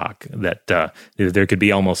future shock, that there could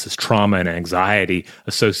be almost this trauma and anxiety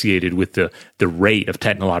associated with the rate of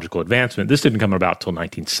technological advancement. This didn't come about till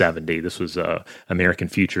 1970. This was American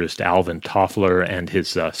futurist Alvin Toffler and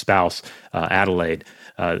his spouse, Adelaide.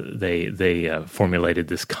 They formulated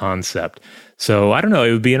this concept. So I don't know.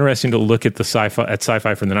 It would be interesting to look at sci-fi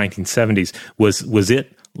from the 1970s. Was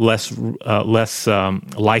it less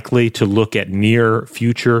likely to look at near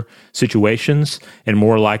future situations and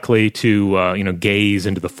more likely to gaze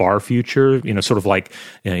into the far future? Sort of like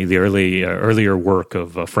the earlier work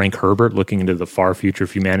of Frank Herbert looking into the far future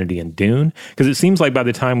of humanity in Dune. Because it seems like by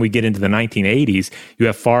the time we get into the 1980s, you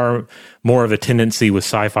have far more of a tendency with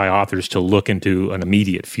sci-fi authors to look into an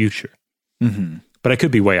immediate future. Mm-hmm. But I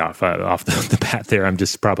could be way off the path there. I'm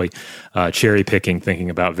just probably cherry picking,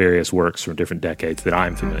 thinking about various works from different decades that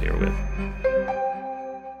I'm familiar with.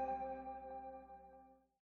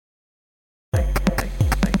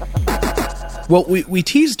 Well, we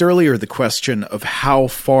teased earlier the question of how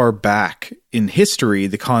far back in history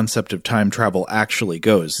the concept of time travel actually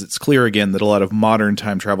goes. It's clear again that a lot of modern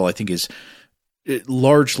time travel, I think, is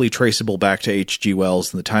largely traceable back to H.G.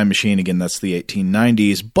 Wells and the Time Machine. Again, that's the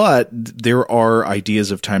 1890s, but there are ideas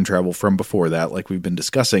of time travel from before that, like we've been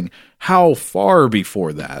discussing. How far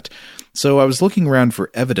before that? So I was looking around for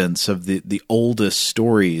evidence of the oldest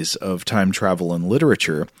stories of time travel in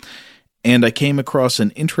literature, and I came across an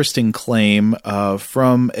interesting claim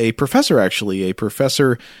from a professor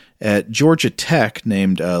at Georgia Tech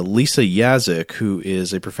named Lisa Yaszek, who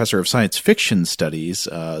is a professor of science fiction studies.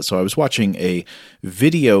 So I was watching a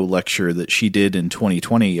video lecture that she did in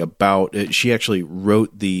 2020 about – she actually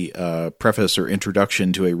wrote the preface or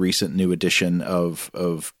introduction to a recent new edition of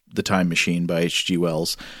The Time Machine by H.G.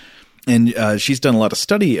 Wells. And she's done a lot of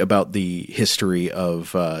study about the history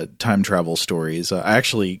of time travel stories. I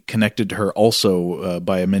actually connected her also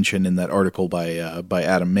by a mention in that article by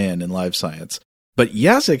Adam Mann in Live Science. But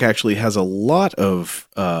Yaszek actually has a lot of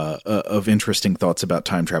interesting thoughts about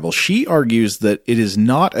time travel. She argues that it is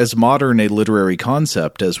not as modern a literary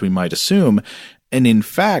concept as we might assume, and in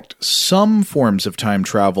fact, some forms of time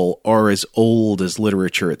travel are as old as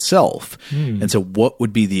literature itself. And so what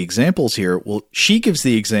would be the examples here? Well, she gives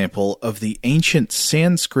the example of the ancient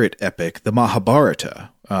Sanskrit epic, the Mahabharata,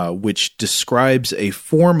 which describes a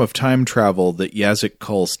form of time travel that Yaszek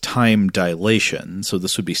calls time dilation. So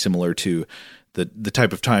this would be similar to the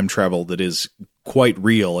type of time travel that is quite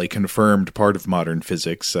real, a confirmed part of modern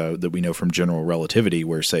physics that we know from general relativity,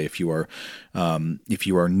 where, say, if you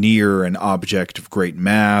are near an object of great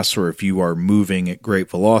mass, or if you are moving at great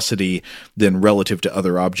velocity, then relative to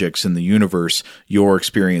other objects in the universe, your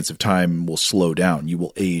experience of time will slow down. You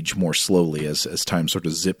will age more slowly as time sort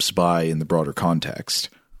of zips by in the broader context.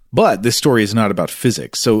 But this story is not about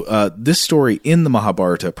physics. So this story in the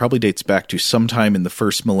Mahabharata probably dates back to sometime in the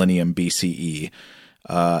first millennium BCE.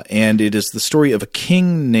 And it is the story of a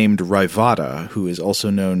king named Raivata, who is also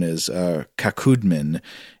known as Kakudmin,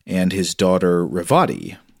 and his daughter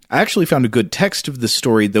Revati. I actually found a good text of this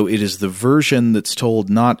story, though it is the version that's told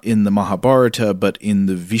not in the Mahabharata, but in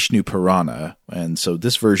the Vishnu Purana. And so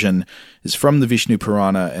this version is from the Vishnu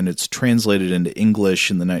Purana, and it's translated into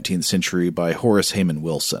English in the 19th century by Horace Hayman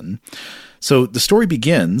Wilson. So the story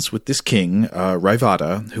begins with this king,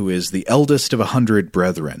 Raivata, who is the eldest of 100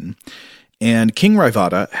 brethren. And King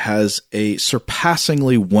Raivata has a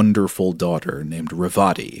surpassingly wonderful daughter named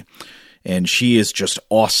Revati. And she is just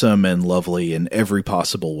awesome and lovely in every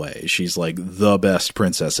possible way. She's like the best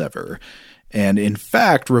princess ever. And in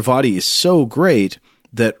fact, Revati is so great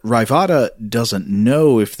that Raivata doesn't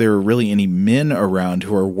know if there are really any men around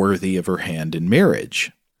who are worthy of her hand in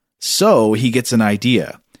marriage. So he gets an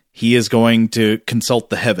idea. He is going to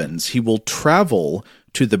consult the heavens. He will travel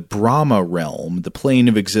to the Brahma realm, the plane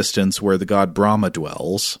of existence where the god Brahma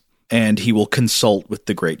dwells, and he will consult with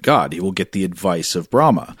the great god. He will get the advice of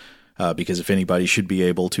Brahma. Because if anybody should be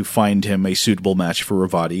able to find him a suitable match for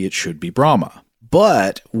Revati, it should be Brahma.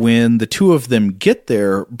 But when the two of them get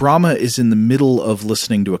there, Brahma is in the middle of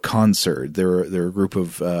listening to a concert. They're a group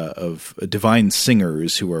of divine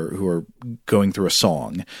singers who are going through a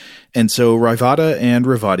song. And so Raivata and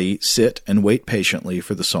Revati sit and wait patiently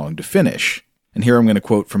for the song to finish. And here I'm going to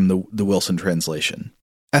quote from the Wilson translation.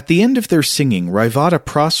 At the end of their singing, Raivata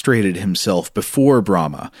prostrated himself before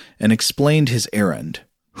Brahma and explained his errand.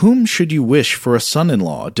 "Whom should you wish for a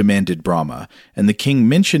son-in-law?" demanded Brahma, and the king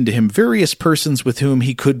mentioned to him various persons with whom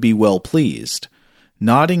he could be well pleased.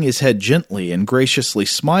 Nodding his head gently and graciously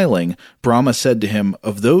smiling, Brahma said to him,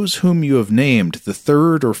 "Of those whom you have named, the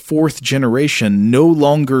third or fourth generation no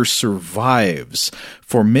longer survives,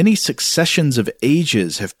 for many successions of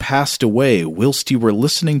ages have passed away whilst you were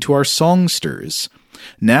listening to our songsters.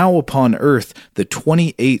 Now upon earth, the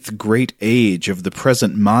 28th great age of the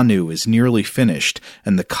present Manu is nearly finished,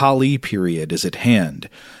 and the Kali period is at hand.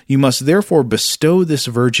 You must therefore bestow this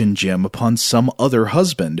virgin gem upon some other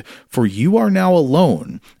husband, for you are now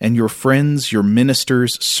alone, and your friends, your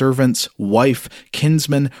ministers, servants, wife,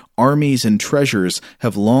 kinsmen, armies, and treasures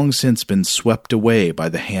have long since been swept away by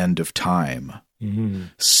the hand of time." Mm-hmm.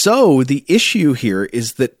 So the issue here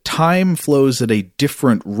is that time flows at a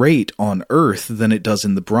different rate on Earth than it does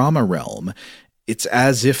in the Brahma realm. It's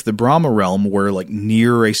as if the Brahma realm were like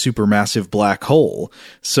near a supermassive black hole.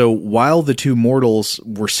 So while the two mortals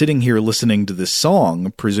were sitting here listening to this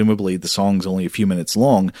song, presumably the song's only a few minutes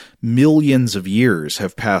long, millions of years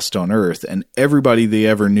have passed on Earth, and everybody they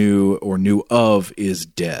ever knew or knew of is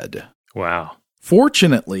dead. Wow.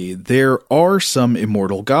 Fortunately, there are some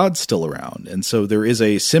immortal gods still around, and so there is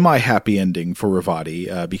a semi-happy ending for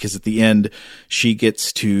Revati, because at the end she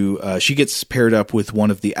gets paired up with one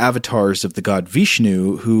of the avatars of the god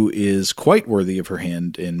Vishnu, who is quite worthy of her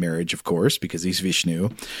hand in marriage, of course, because he's Vishnu.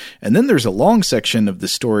 And then there's a long section of the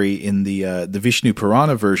story in the Vishnu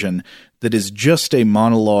Purana version that is just a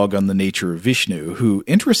monologue on the nature of Vishnu, who,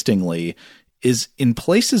 interestingly, is in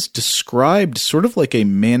places described sort of like a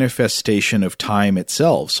manifestation of time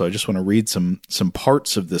itself. So I just want to read some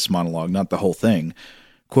parts of this monologue, not the whole thing.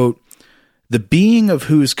 Quote, "The being of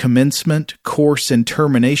whose commencement, course, and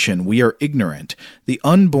termination we are ignorant, the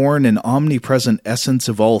unborn and omnipresent essence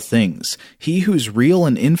of all things, he whose real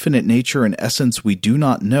and infinite nature and essence we do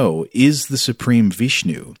not know, is the supreme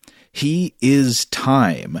Vishnu. He is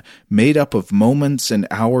time, made up of moments and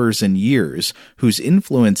hours and years, whose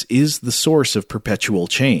influence is the source of perpetual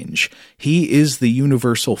change. He is the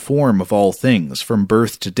universal form of all things, from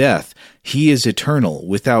birth to death. He is eternal,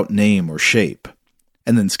 without name or shape."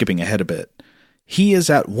 And then skipping ahead a bit. "He is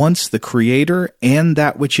at once the creator and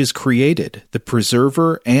that which is created, the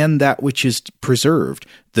preserver and that which is preserved,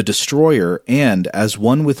 the destroyer and, as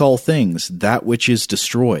one with all things, that which is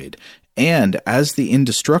destroyed. And, as the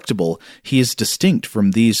indestructible, he is distinct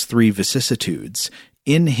from these three vicissitudes.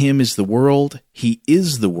 In him is the world, he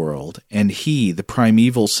is the world, and he, the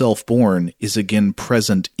primeval self-born, is again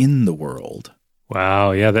present in the world."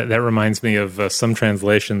 Wow, yeah, that reminds me of some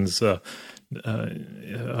translations of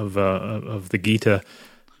the Gita.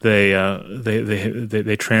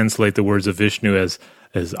 They translate the words of Vishnu as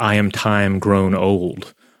 "I am time grown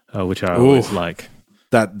old," which I always like.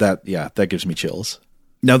 That gives me chills.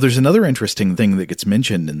 Now, there's another interesting thing that gets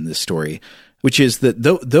mentioned in this story, which is that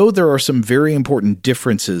though there are some very important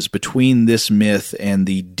differences between this myth and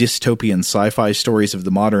the dystopian sci-fi stories of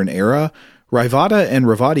the modern era, Raivata and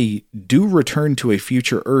Revati do return to a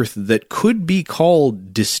future Earth that could be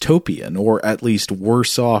called dystopian, or at least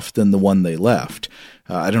worse off than the one they left.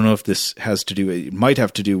 I don't know if this it might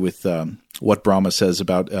have to do with what Brahma says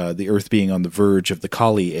about the Earth being on the verge of the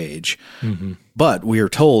Kali age. Mm-hmm. But we are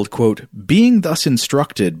told, quote, "Being thus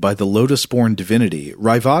instructed by the lotus-born divinity,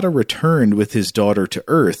 Raivata returned with his daughter to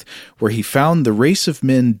Earth, where he found the race of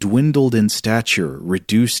men dwindled in stature,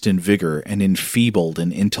 reduced in vigor, and enfeebled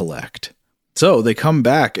in intellect." So they come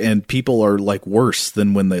back and people are like worse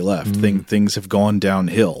than when they left. Things have gone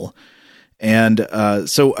downhill. And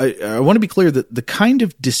so I want to be clear that the kind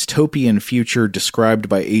of dystopian future described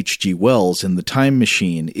by H.G. Wells in The Time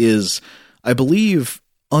Machine is, I believe,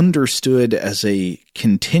 understood as a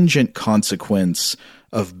contingent consequence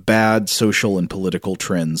of bad social and political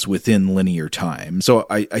trends within linear time. So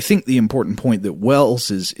I think the important point that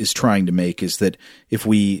Wells is trying to make is that if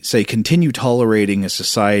we, say, continue tolerating a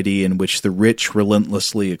society in which the rich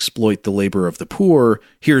relentlessly exploit the labor of the poor,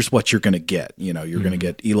 here's what you're going to get. You know, you're going to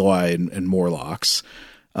get Eloi and Morlocks.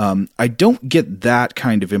 I don't get that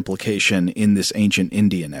kind of implication in this ancient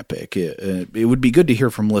Indian epic. It would be good to hear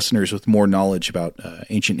from listeners with more knowledge about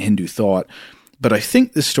ancient Hindu thought. But I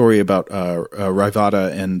think the story about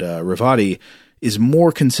Raivata and Revati is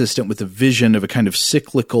more consistent with the vision of a kind of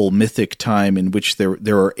cyclical mythic time in which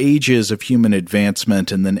there are ages of human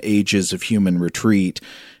advancement and then ages of human retreat.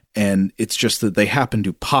 And it's just that they happen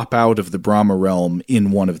to pop out of the Brahma realm in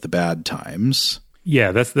one of the bad times.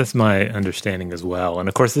 Yeah, that's my understanding as well. And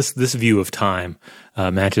of course, this view of time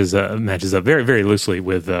matches up very, very loosely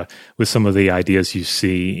with some of the ideas you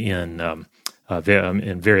see in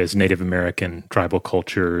in various Native American tribal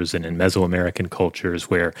cultures and in Mesoamerican cultures,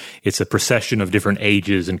 where it's a procession of different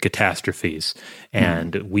ages and catastrophes.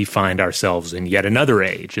 And we find ourselves in yet another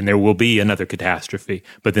age, and there will be another catastrophe,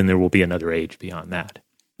 but then there will be another age beyond that.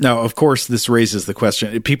 Now, of course, this raises the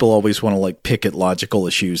question. People always want to pick at logical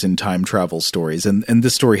issues in time travel stories, and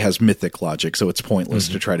this story has mythic logic, so it's pointless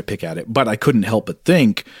to try to pick at it. But I couldn't help but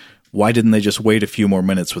think, why didn't they just wait a few more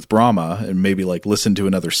minutes with Brahma and maybe listen to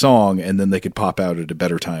another song, and then they could pop out at a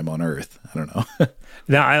better time on Earth? I don't know.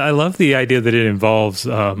 Now, I love the idea that it involves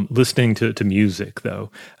listening to music, though,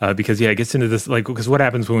 because it gets into this, because what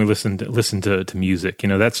happens when we listen to music?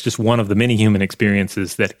 That's just one of the many human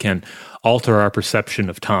experiences that can alter our perception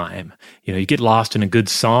of time. You get lost in a good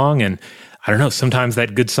song, and I don't know, sometimes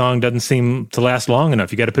that good song doesn't seem to last long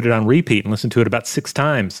enough. You got to put it on repeat and listen to it about 6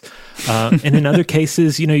 times. And in other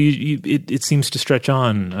cases, it seems to stretch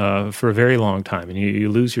on for a very long time, and you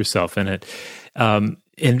lose yourself in it.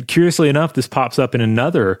 And curiously enough, this pops up in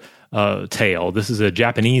another tale. This is a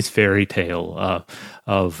Japanese fairy tale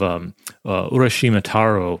of Urashima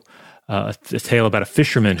Taro, a tale about a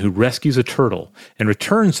fisherman who rescues a turtle and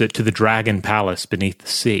returns it to the dragon palace beneath the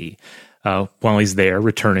sea. While he's there,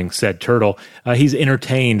 returning said turtle, he's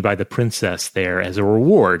entertained by the princess there as a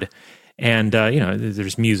reward. And,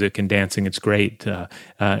 there's music and dancing. It's great.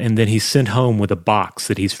 And then he's sent home with a box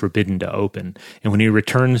that he's forbidden to open. And when he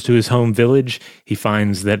returns to his home village, he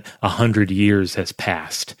finds that 100 years has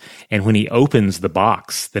passed. And when he opens the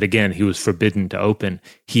box that, again, he was forbidden to open,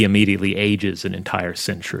 he immediately ages an entire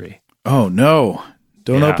century. Oh, no.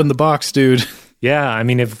 Don't open the box, dude. Yeah, I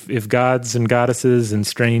mean, if gods and goddesses and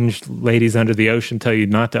strange ladies under the ocean tell you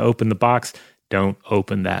not to open the box, don't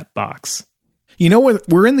open that box. You know what?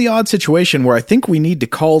 We're in the odd situation where I think we need to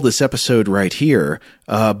call this episode right here.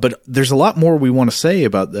 But there's a lot more we want to say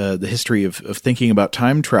about the history of thinking about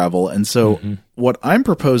time travel. And so what I'm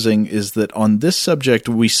proposing is that on this subject,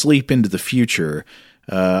 we sleep into the future.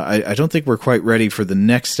 I don't think we're quite ready for the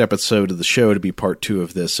next episode of the show to be part 2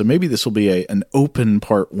 of this. So maybe this will be an open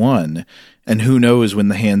part 1. And who knows when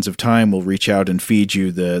the hands of time will reach out and feed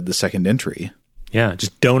you the second entry. Yeah,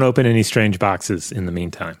 just don't open any strange boxes in the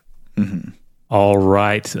meantime. All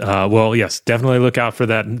right. Well, yes, definitely look out for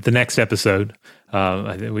that. The next episode.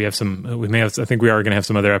 I think we are going to have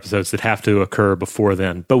some other episodes that have to occur before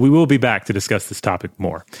then, but we will be back to discuss this topic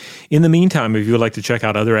more. In the meantime, if you would like to check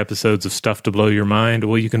out other episodes of Stuff to Blow Your Mind,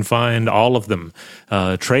 well, you can find all of them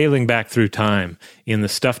trailing back through time in the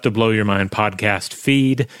Stuff to Blow Your Mind podcast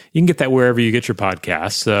feed. You can get that wherever you get your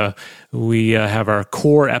podcasts. We have our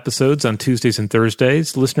core episodes on Tuesdays and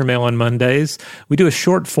Thursdays, listener mail on Mondays. We do a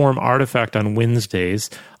short form artifact on Wednesdays.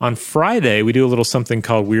 On Friday, we do a little something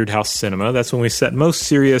called Weird House Cinema. That's when we set most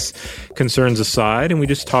serious concerns aside and we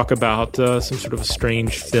just talk about some sort of a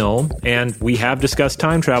strange film. And we have discussed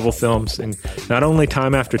time travel films, and not only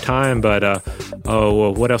time after time, but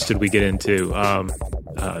what else did we get into?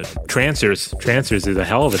 Trancers. Trancers is a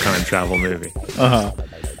hell of a time travel movie.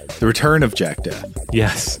 The Return of Jack Death.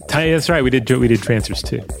 Yes, that's right. We did Trancers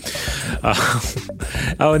too.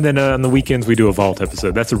 And then on the weekends we do a Vault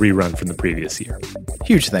episode. That's a rerun from the previous year.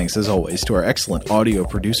 Huge thanks, as always, to our excellent audio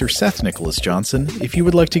producer, Seth Nicholas Johnson. If you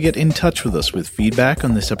would like to get in touch with us with feedback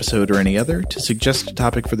on this episode or any other, to suggest a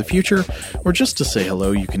topic for the future, or just to say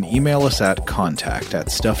hello, you can email us at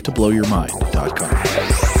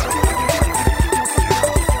contact@stufftoblowyourmind.com.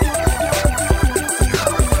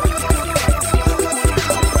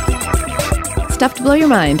 Stuff to Blow Your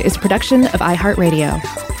Mind is a production of iHeartRadio.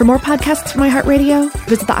 For more podcasts from iHeartRadio,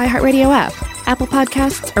 visit the iHeartRadio app, Apple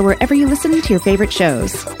Podcasts, or wherever you listen to your favorite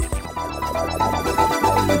shows.